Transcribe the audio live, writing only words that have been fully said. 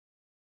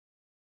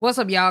What's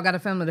up, y'all? Got a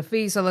family to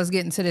feed, so let's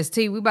get into this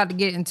tea. We about to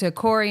get into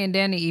Corey and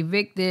Danni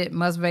evicted,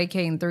 must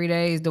vacate in 3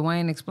 days.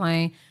 Dwayne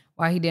explained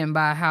why he didn't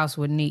buy a house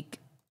with Nique.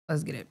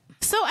 Let's get it.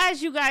 So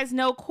as you guys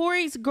know,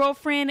 Corey's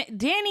girlfriend,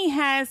 Danni,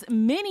 has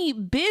many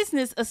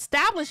business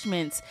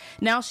establishments.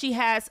 Now she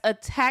has a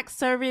tax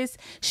service.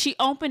 She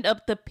opened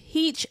up the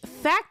Peach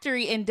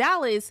Factory in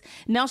Dallas.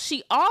 Now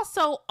she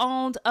also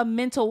owned a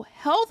mental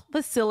health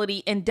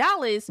facility in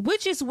Dallas,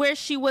 which is where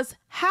she was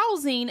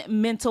housing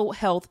mental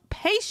health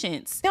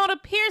patients. Now it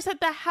appears that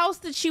the house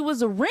that she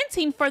was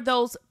renting for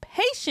those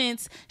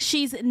patients,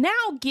 she's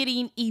now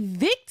getting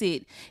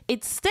evicted.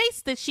 It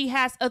states that she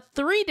has a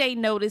 3-day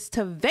notice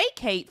to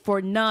vacate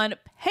for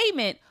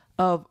non-payment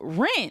of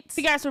rent.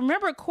 You guys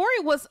remember, Corey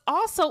was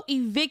also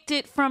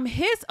evicted from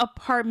his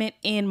apartment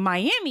in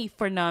Miami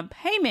for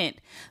non-payment.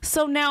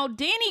 So now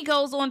Danni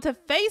goes onto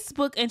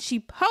Facebook and she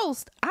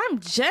posts, "I'm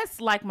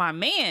just like my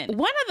man.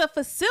 One of the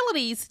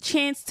facilities,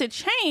 Chance to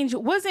Change,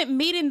 wasn't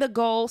meeting the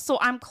goal, so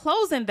I'm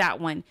closing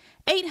that one.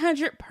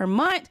 $800 per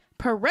month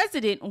per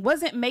resident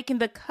wasn't making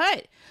the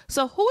cut.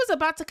 So who is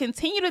about to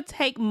continue to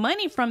take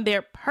money from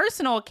their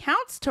personal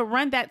accounts to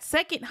run that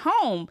second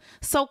home?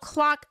 So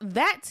clock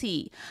that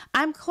tea.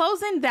 I'm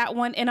closing that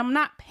one and I'm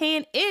not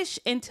paying ish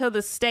until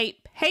the state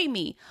pay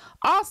me.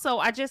 Also,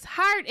 I just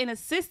hired an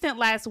assistant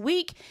last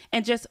week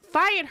and just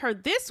fired her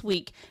this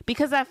week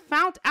because I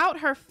found out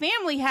her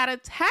family had a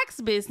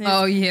tax business."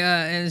 Oh,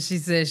 yeah. And she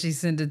said she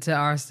sent it to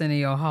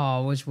Arsenio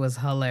Hall, which was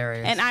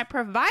hilarious. "And I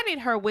provided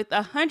her with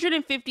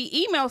 150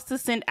 emails to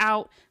send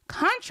out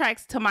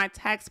contracts to my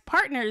tax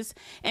partners,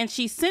 and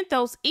she sent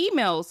those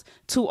emails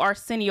to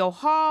Arsenio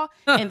Hall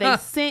and they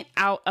sent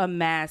out a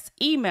mass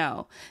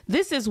email.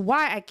 This is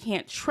why I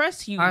can't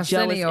trust you,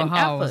 Arsenio jealous and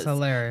Hall was effers.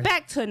 hilarious.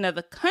 Back to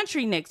another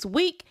country next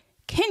week.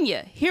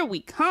 Kenya, here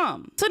we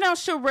come." So now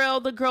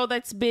Sherelle, the girl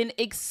that's been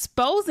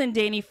exposing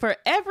Danni for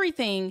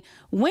everything,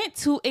 went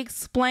to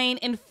explain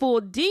in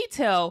full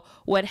detail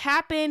what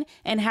happened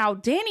and how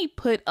Danni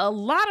put a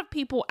lot of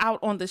people out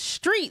on the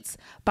streets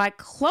by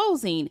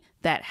closing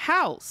that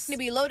house. To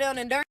be low down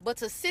and dirty, but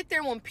to sit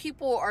there when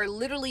people are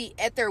literally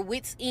at their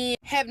wits' end,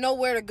 have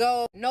nowhere to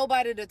go,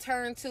 nobody to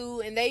turn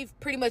to, and they've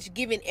pretty much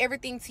given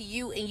everything to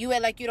you and you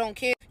act like you don't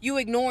care, you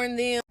ignoring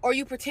them, or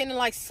you pretending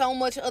like so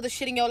much other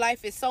shit in your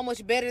life is so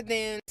much better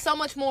than, so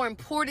much more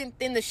important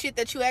than the shit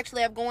that you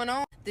actually have going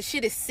on. The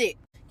shit is sick.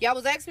 Y'all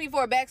was asking me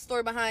for a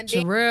backstory behind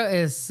Danni. Sherelle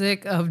is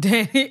sick of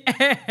Danni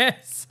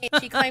ass.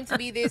 She claimed to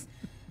be this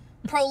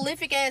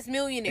prolific ass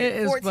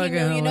millionaire, 14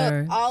 million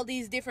hilarious. up, all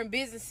these different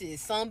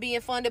businesses, some being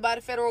funded by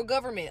the federal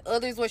government,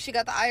 others where she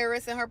got the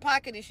IRS in her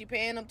pocket and she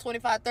paying them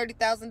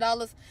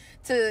 $25,000-$30,000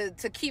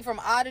 to keep from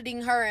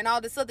auditing her and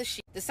all this other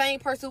shit. The same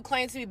person who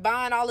claims to be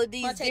buying all of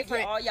these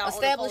different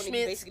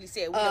establishments,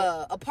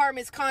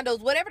 apartments, condos,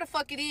 whatever the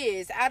fuck it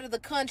is, out of the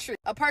country.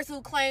 A person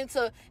who claimed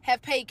to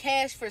have paid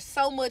cash for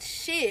so much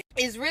shit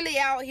is really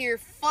out here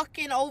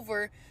fucking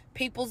over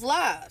people's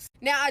lives.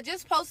 Now, I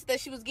just posted that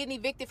she was getting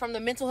evicted from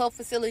the mental health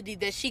facility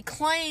that she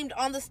claimed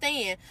on the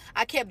stand.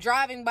 I kept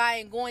driving by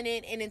and going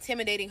in and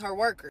intimidating her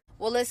worker.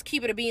 Well, let's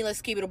keep it a bean.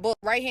 Let's keep it a book.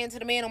 Right hand to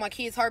the man on my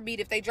kid's heartbeat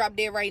if they drop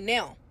dead right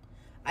now.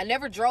 I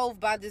never drove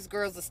by this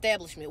girl's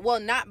establishment. Well,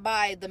 not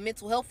by the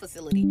mental health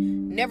facility.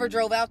 Never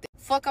drove out there.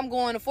 Fuck, I'm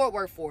going to Fort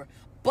Worth for.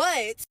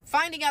 But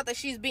finding out that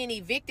she's being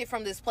evicted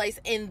from this place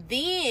and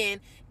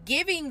then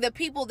giving the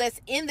people that's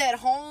in that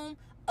home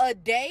a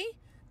day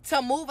to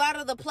move out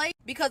of the place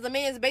because the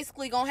man's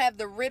basically gonna have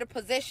the writ of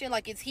possession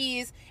like it's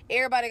his,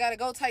 everybody gotta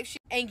go type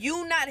shit, and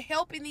you not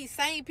helping these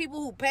same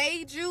people who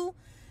paid you.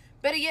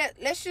 Better yet,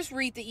 let's just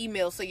read the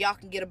email so y'all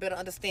can get a better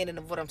understanding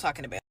of what I'm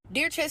talking about.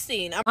 Dear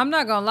Chastine, I'm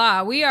not gonna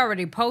lie, we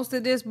already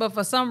posted this, but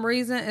for some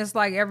reason it's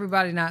like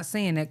everybody not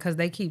seeing it because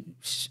they keep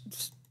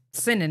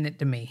sending it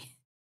to me.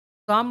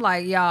 So I'm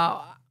like,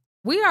 y'all,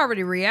 we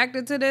already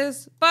reacted to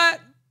this, but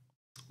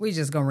we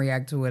just gonna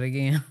react to it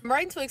again. I'm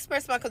writing to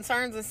express my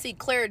concerns and seek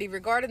clarity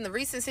regarding the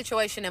recent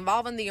situation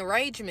involving the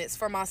arrangements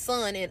for my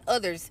son and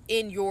others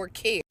in your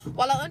care.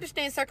 While I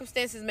understand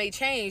circumstances may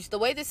change, the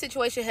way this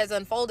situation has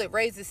unfolded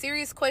raises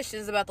serious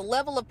questions about the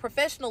level of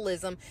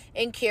professionalism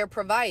and care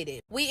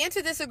provided. We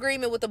entered this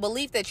agreement with the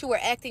belief that you were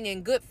acting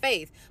in good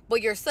faith,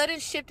 but your sudden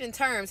shift in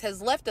terms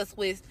has left us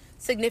with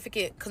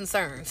significant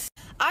concerns.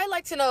 I'd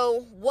like to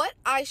know what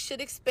I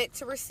should expect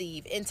to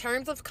receive in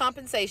terms of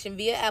compensation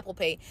via Apple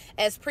Pay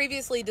as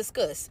previously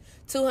discussed.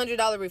 $200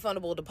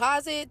 refundable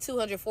deposit,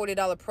 $240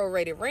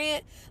 prorated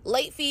rent,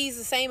 late fees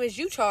the same as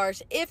you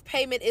charge if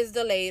payment is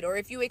delayed or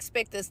if you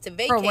expect us to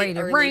vacate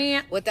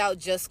early without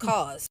just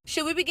cause.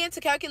 Should we begin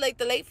to calculate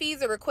the late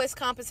fees or request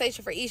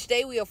compensation for each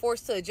day we are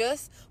forced to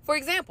adjust? For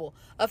example,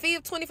 a fee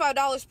of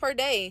 $25 per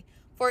day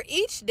for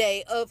each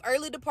day of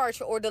early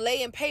departure or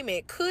delay in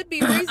payment could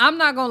be reasonable. I'm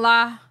not gonna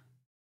lie.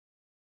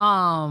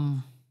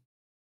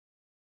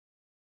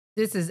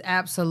 This is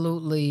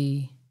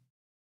absolutely,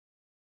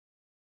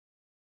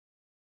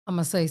 I'm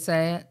gonna say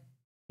sad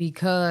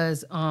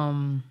because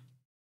them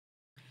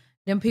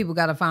people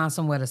gotta find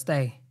somewhere to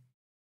stay.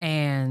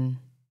 And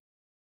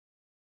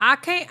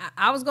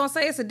I was gonna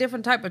say it's a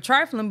different type of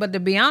trifling, but to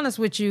be honest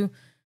with you,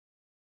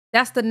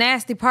 that's the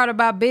nasty part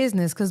about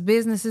business, because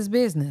business is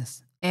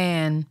business.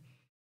 And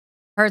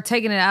her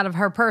taking it out of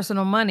her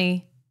personal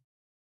money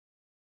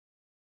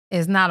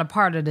is not a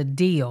part of the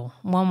deal.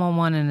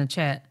 111 in the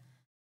chat.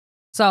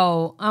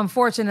 So,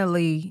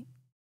 unfortunately,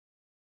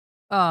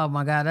 oh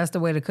my God, that's the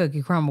way the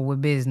cookie crumble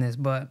with business.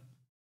 But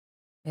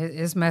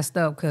it's messed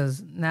up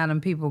because now them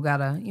people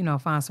gotta,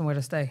 find somewhere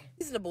to stay.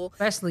 Reasonable.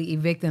 Especially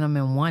evicting them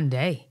in one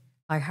day.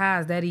 Like, how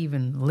is that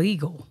even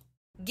legal?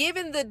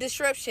 Given the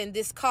disruption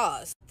this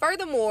caused.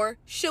 Furthermore,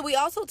 should we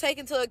also take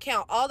into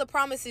account all the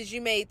promises you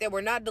made that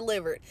were not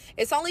delivered?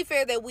 It's only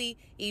fair that we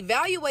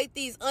evaluate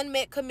these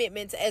unmet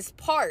commitments as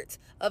part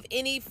of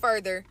any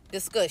further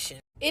discussion.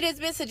 It has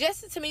been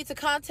suggested to me to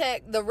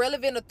contact the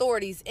relevant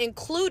authorities,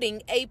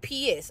 including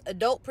APS,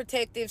 Adult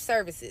Protective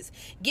Services,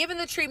 given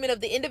the treatment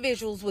of the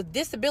individuals with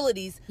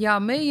disabilities. Y'all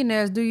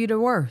millionaires do you the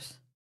worst.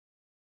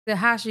 Then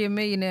how she a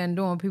millionaire and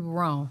doing people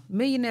wrong?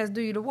 Millionaires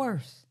do you the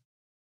worst.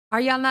 Are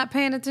y'all not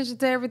paying attention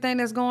to everything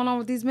that's going on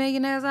with these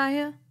millionaires out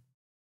here?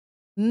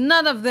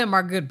 None of them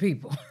are good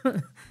people.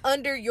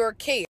 Under your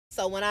care.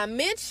 So when I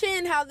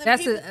mention how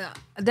the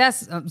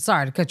I'm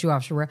sorry to cut you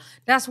off, Sherelle.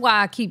 That's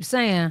why I keep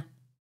saying,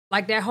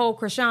 like that whole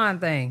Krishan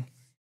thing.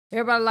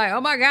 Everybody like, oh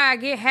my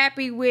God, get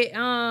happy with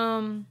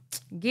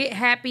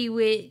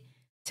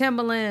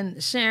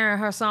Timbaland sharing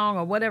her song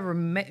or whatever,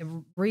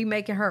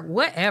 remaking her,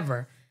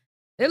 whatever.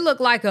 It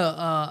looked like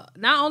not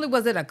only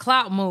was it a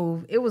clout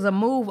move, it was a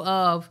move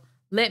of,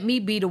 let me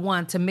be the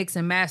one to mix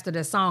and master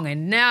the song.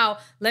 And now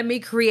let me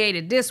create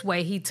it this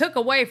way. He took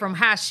away from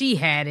how she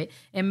had it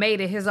and made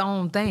it his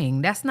own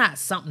thing. That's not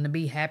something to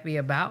be happy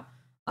about.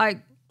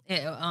 Like,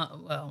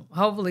 well,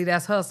 hopefully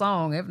that's her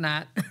song, if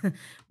not.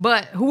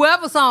 But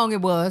whoever song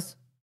it was,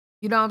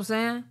 you know what I'm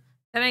saying?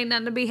 That ain't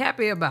nothing to be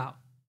happy about.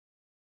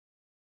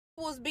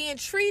 Was being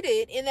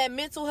treated in that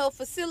mental health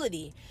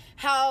facility,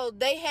 how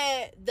they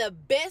had the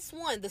best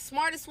one, the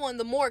smartest one,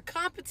 the more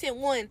competent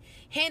one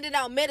handing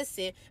out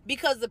medicine,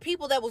 because the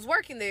people that was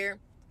working there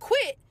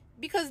quit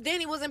because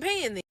Danny wasn't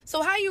paying them.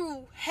 So how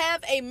you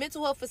have a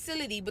mental health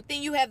facility, but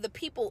then you have the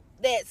people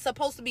that's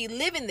supposed to be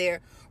living there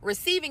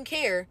receiving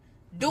care,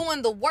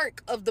 doing the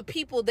work of the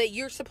people that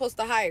you're supposed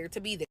to hire to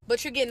be there,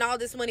 but you're getting all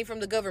this money from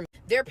the government.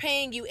 They're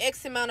paying you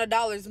X amount of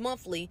dollars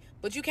monthly,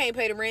 but you can't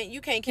pay the rent. You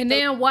can't keep. And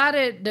then why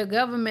did the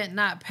government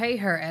not pay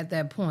her at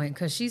that point?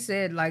 Because she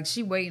said like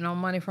she waiting on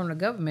money from the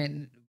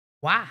government.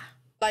 Why?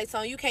 Lights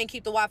on. You can't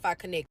keep the Wi-Fi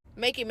connected.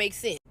 Make it make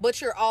sense.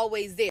 But you're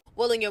always there.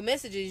 Well, in your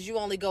messages, you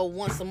only go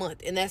once a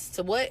month, and that's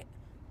to what?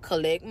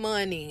 Collect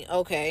money.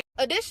 Okay.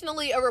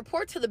 Additionally, a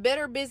report to the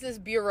Better Business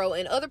Bureau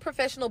and other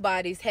professional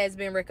bodies has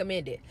been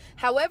recommended.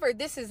 However,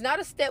 this is not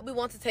a step we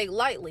want to take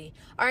lightly.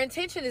 Our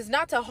intention is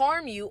not to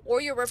harm you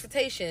or your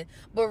reputation,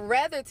 but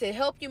rather to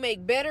help you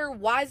make better,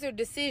 wiser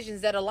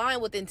decisions that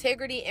align with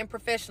integrity and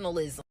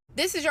professionalism.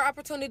 This is your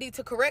opportunity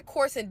to correct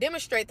course and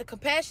demonstrate the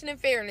compassion and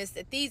fairness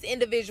that these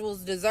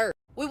individuals deserve.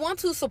 We want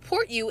to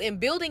support you in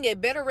building a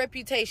better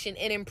reputation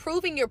and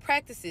improving your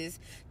practices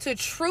to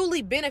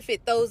truly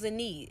benefit those in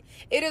need.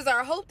 It is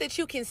our hope that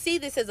you can see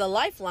this as a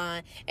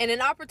lifeline and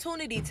an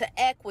opportunity to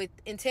act with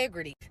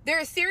integrity.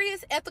 There are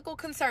serious ethical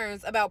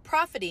concerns about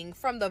profiting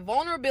from the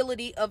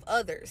vulnerability of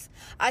others.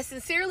 I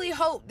sincerely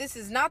hope this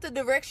is not the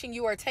direction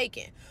you are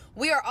taking.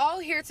 We are all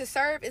here to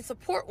serve and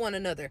support one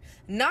another,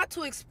 not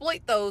to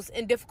exploit those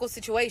in difficult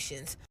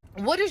situations.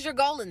 What is your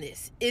goal in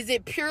this? Is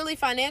it purely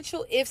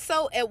financial? If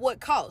so, at what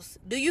cost?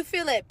 Do you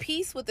feel at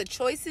peace with the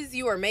choices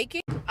you are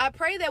making? I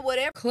pray that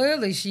whatever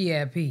Clearly she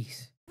at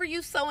peace.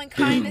 you sow in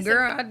kindness.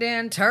 Girl,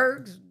 damn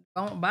Turks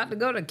about to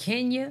go to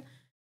Kenya,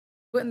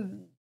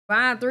 buying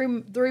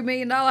 $3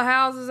 million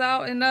houses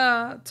out in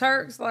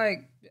Turks.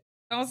 Like,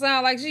 don't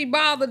sound like she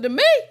bothered to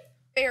me.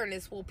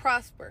 Fairness will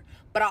prosper.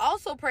 But I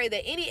also pray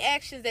that any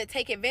actions that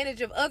take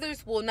advantage of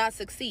others will not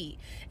succeed.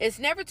 It's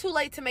never too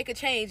late to make a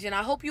change, and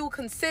I hope you will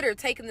consider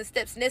taking the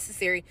steps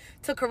necessary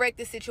to correct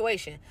this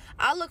situation.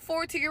 I look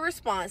forward to your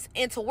response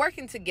and to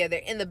working together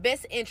in the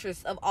best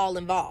interest of all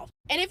involved.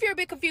 And if you're a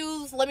bit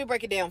confused, let me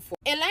break it down for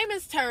you. In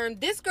layman's terms,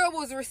 this girl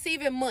was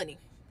receiving money.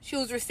 She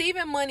was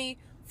receiving money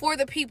for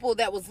the people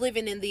that was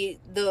living in the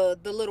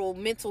little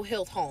mental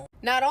health home.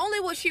 Not only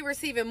was she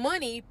receiving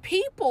money,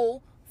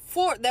 people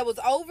that was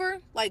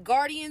over, like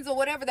guardians or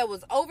whatever, that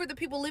was over the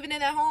people living in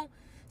that home,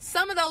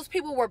 some of those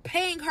people were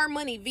paying her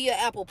money via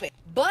Apple Pay.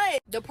 But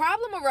the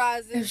problem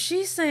arises, if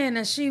she's saying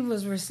that she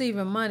was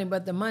receiving money,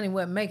 but the money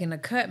wasn't making a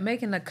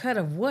cut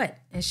of what?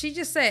 And she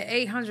just said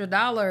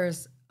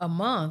 $800 a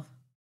month.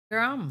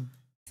 Girl,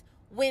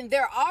 when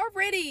they're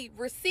already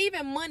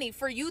receiving money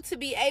for you to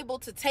be able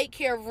to take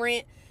care of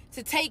rent,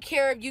 to take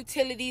care of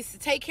utilities, to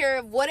take care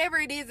of whatever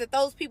it is that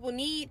those people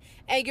need,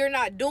 and you're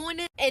not doing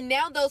it, and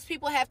now those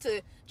people have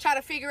to try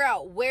to figure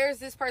out, where is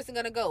this person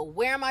going to go?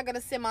 Where am I going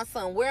to send my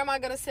son? Where am I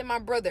going to send my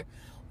brother?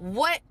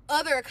 What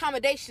other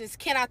accommodations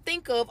can I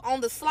think of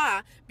on the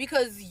sly?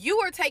 Because you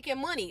are taking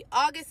money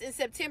August and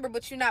September,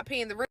 but you're not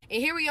paying the rent.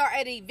 And here we are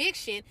at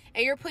eviction,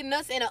 and you're putting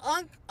us in an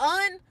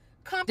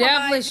uncompromised...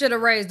 Definitely should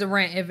have raised the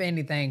rent, if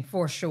anything,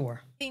 for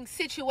sure.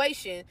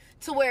 ...situation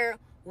to where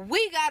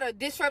we gotta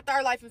disrupt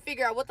our life and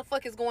figure out what the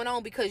fuck is going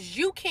on, because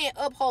you can't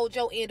uphold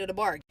your end of the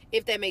bargain,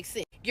 if that makes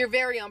sense. You're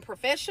very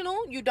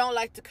unprofessional. You don't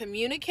like to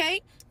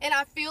communicate. And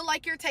I feel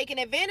like you're taking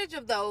advantage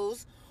of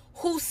those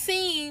who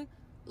seem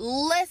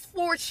less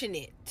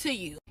fortunate to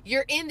you.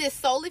 You're in this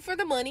solely for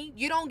the money.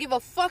 You don't give a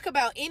fuck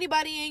about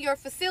anybody in your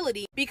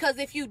facility, because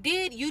if you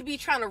did, you'd be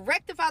trying to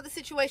rectify the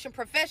situation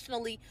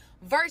professionally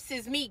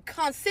versus me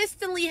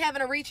consistently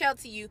having to reach out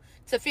to you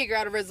to figure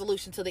out a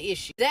resolution to the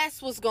issue.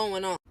 That's what's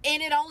going on.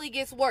 And it only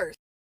gets worse.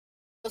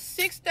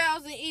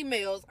 6,000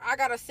 emails I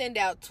gotta send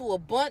out to a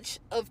bunch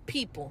of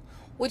people,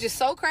 which is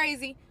so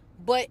crazy,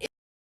 but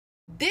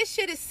this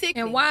shit is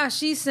sickening. And why is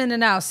she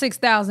sending out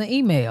 6,000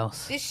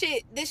 emails?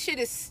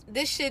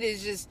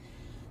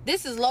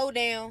 This is low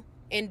down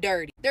and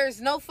dirty. There is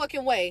no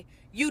fucking way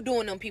you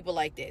doing them people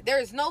like that. There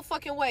is no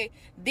fucking way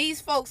these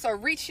folks are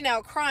reaching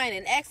out crying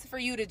and asking for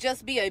you to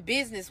just be a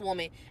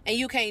businesswoman and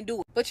you can't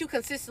do it. But you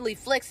consistently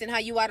flexing how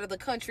you out of the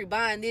country,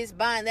 buying this,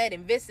 buying that,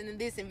 investing in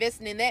this,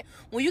 investing in that,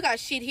 when you got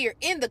shit here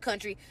in the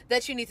country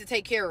that you need to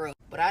take care of.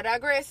 But I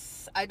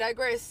digress.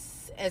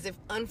 As it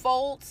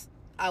unfolds,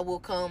 I will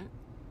come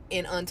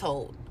in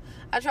untold.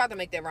 I tried to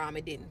make that rhyme,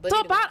 it didn't. But so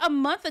anyway. About a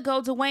month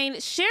ago,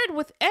 Dwayne shared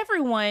with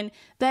everyone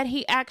that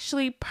he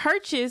actually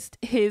purchased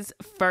his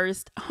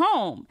first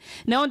home.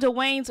 Now, in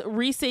Dwayne's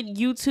recent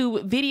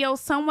YouTube video,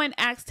 someone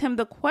asked him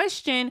the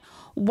question,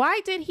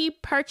 why did he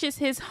purchase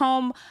his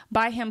home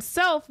by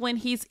himself when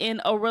he's in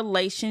a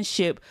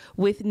relationship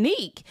with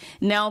Nique?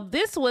 Now,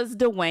 this was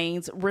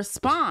Dwayne's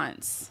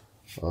response.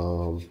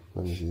 Let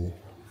me see.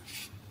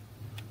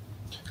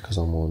 Because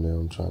I'm on there,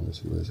 I'm trying to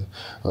see what it said.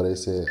 Oh, they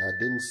said, I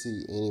didn't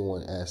see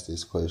anyone ask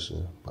this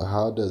question, but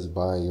how does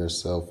buying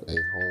yourself a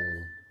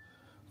home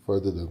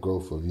further the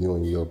growth of you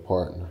and your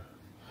partner?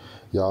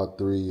 Y'all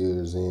 3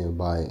 years in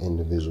buying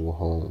individual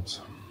homes.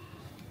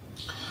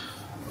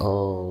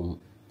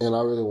 And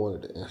I really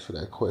wanted to answer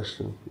that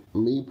question.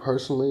 Me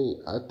personally,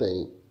 I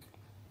think,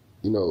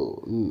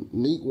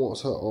 Nique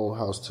wants her own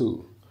house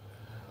too.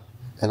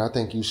 And I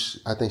think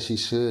she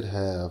should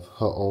have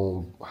her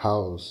own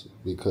house,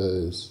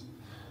 because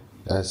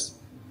that's,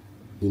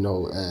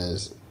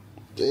 as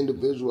the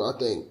individual, I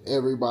think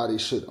everybody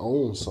should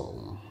own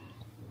something.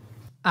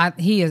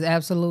 He is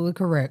absolutely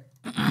correct.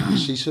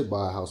 She should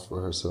buy a house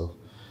for herself,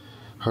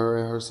 her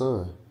and her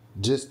son,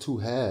 just to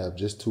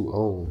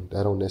own.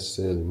 That don't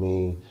necessarily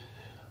mean,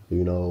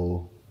 we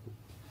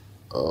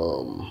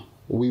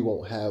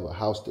won't have a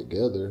house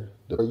together.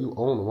 You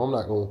own them. I'm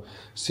not going to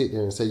sit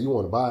there and say, you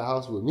want to buy a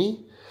house with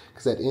me?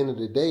 Because at the end of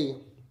the day,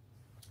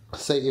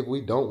 say if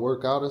we don't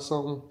work out or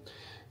something,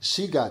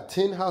 she got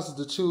 10 houses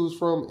to choose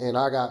from, and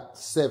I got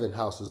 7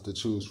 houses to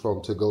choose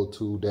from to go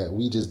to that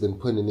we just been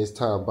putting in this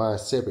time buying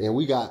separate. And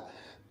we got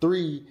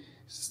 3,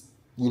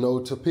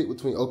 to pick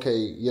between. Okay,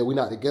 yeah, we're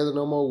not together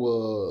no more.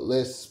 Well,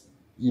 let's,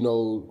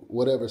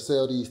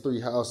 sell these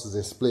 3 houses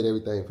and split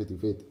everything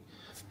 50-50.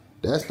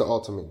 That's the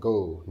ultimate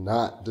goal.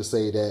 Not to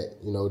say that,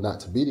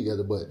 not to be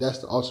together, but that's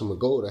the ultimate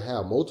goal, to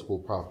have multiple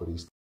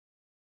properties.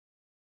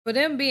 For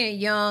them being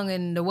young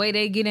and the way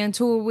they get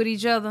into it with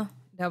each other,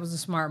 that was a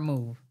smart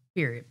move.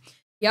 Period.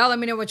 Y'all let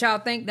me know what y'all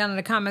think down in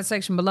the comment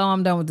section below.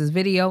 I'm done with this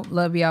video.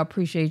 Love y'all.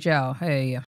 Appreciate y'all. Hey.